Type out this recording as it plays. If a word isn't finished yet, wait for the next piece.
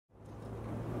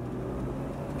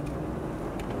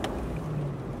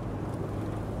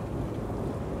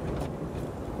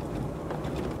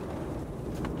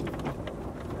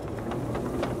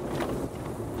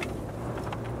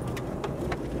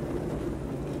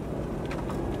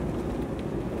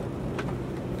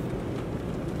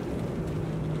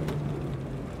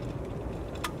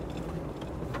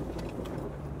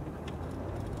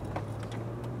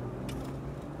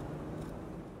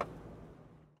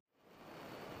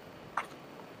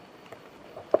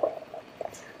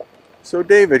So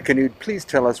David, can you please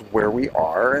tell us where we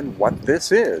are and what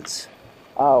this is?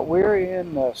 We're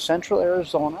in central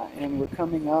Arizona and we're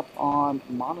coming up on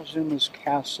Montezuma's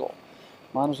Castle.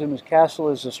 Montezuma's Castle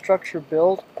is a structure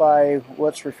built by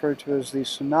what's referred to as the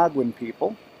Sinagua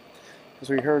people. As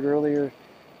we heard earlier,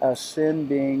 sin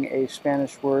being a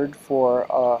Spanish word for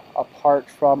apart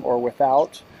from or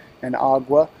without, and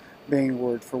agua being a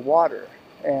word for water.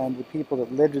 And the people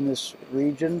that lived in this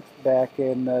region back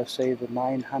in, say, the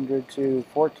 900 to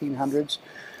 1400s,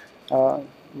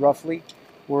 roughly,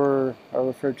 are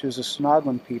referred to as the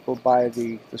Sinagua people by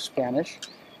the Spanish,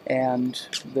 and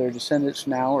their descendants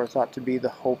now are thought to be the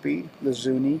Hopi, the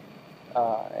Zuni,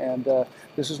 and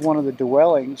this is one of the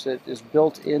dwellings that is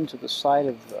built into the side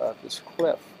of this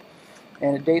cliff,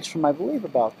 and it dates from, I believe,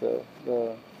 about the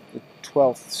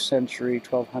 12th century,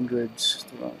 1200s,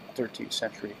 13th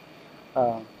century.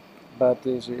 But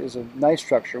it is a nice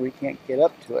structure. We can't get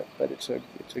up to it, but it's a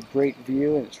great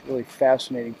view, and it's a really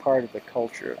fascinating part of the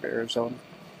culture of Arizona.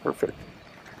 Perfect.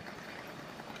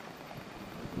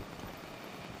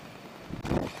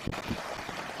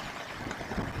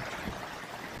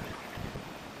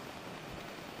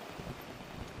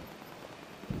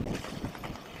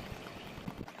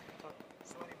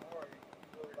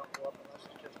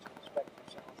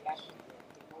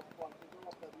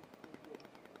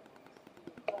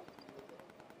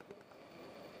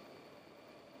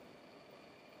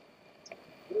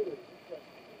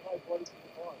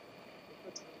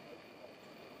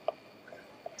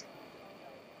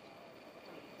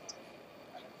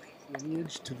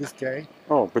 Lineage to this day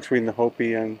Oh, between the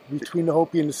Hopi and... between the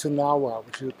Hopi and the Sinawa,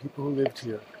 which are the people who lived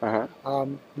here. Uh-huh.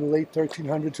 In the late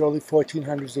 1300s, early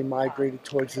 1400s, they migrated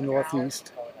towards the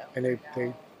northeast, and they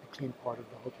became part of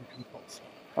the Hopi people. So,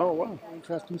 Oh, wow.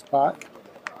 interesting spot.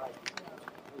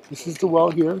 This is the well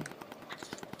here.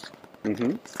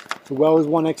 Mm-hmm. The well is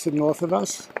one exit north of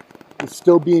us. It's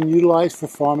still being utilized for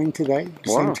farming today.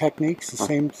 The Wow. same techniques,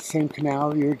 the same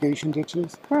canal, irrigation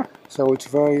ditches. Huh. So it's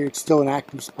still an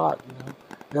active spot. You know?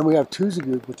 Then we have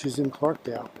Tuzagood, which is in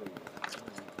Clarkdale.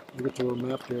 You get the little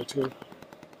map there too.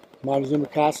 Montezuma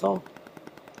Castle.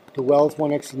 The well is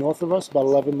one exit north of us, about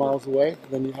 11 miles away.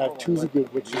 Then you have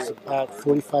Tuzagood, which is about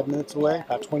 45 minutes away,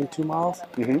 about 22 miles.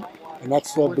 Mm-hmm. And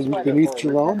that's beneath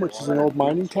Jerome, which is an old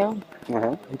mining town.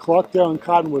 Uh-huh. And Clarkdale and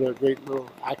Cottonwood are great little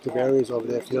active areas over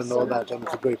there. If you don't know about them,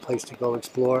 it's a great place to go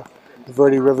explore. The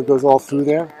Verde River goes all through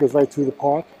there, goes right through the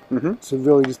park. Mm-hmm. So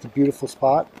really just a beautiful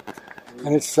spot.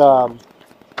 And it's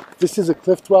this is a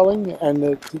cliff dwelling, and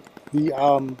the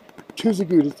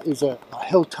Tuzagood is a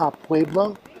hilltop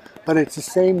pueblo, but it's the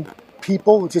same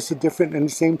people, just a different in the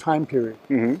same time period,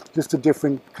 just a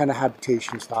different kind of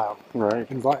habitation style, Right.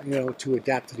 To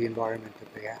adapt to the environment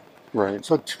that they had. Right.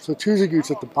 So Tuzagood's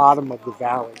at the bottom of the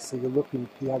valley, so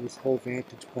you have this whole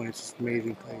vantage point. It's just an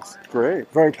amazing place.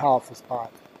 Great. Very powerful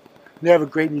spot. And they have a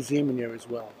great museum in there as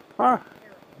well. Huh.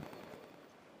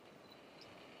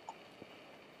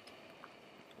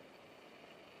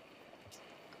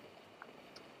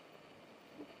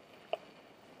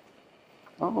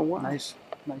 Oh, wow. Nice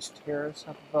terrace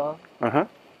up above. Uh-huh.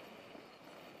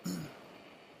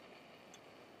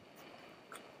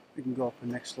 We can go up the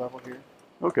next level here.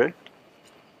 Okay.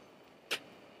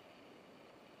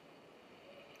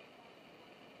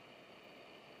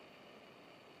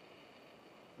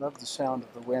 Love the sound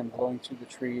of the wind blowing through the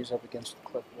trees up against the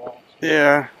cliff walls.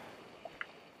 Yeah.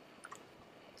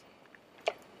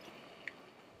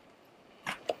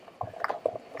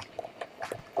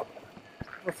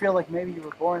 Ever feel like maybe you were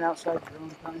born outside your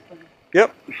own time frame?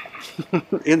 Yep.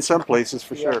 In some places,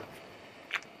 for sure.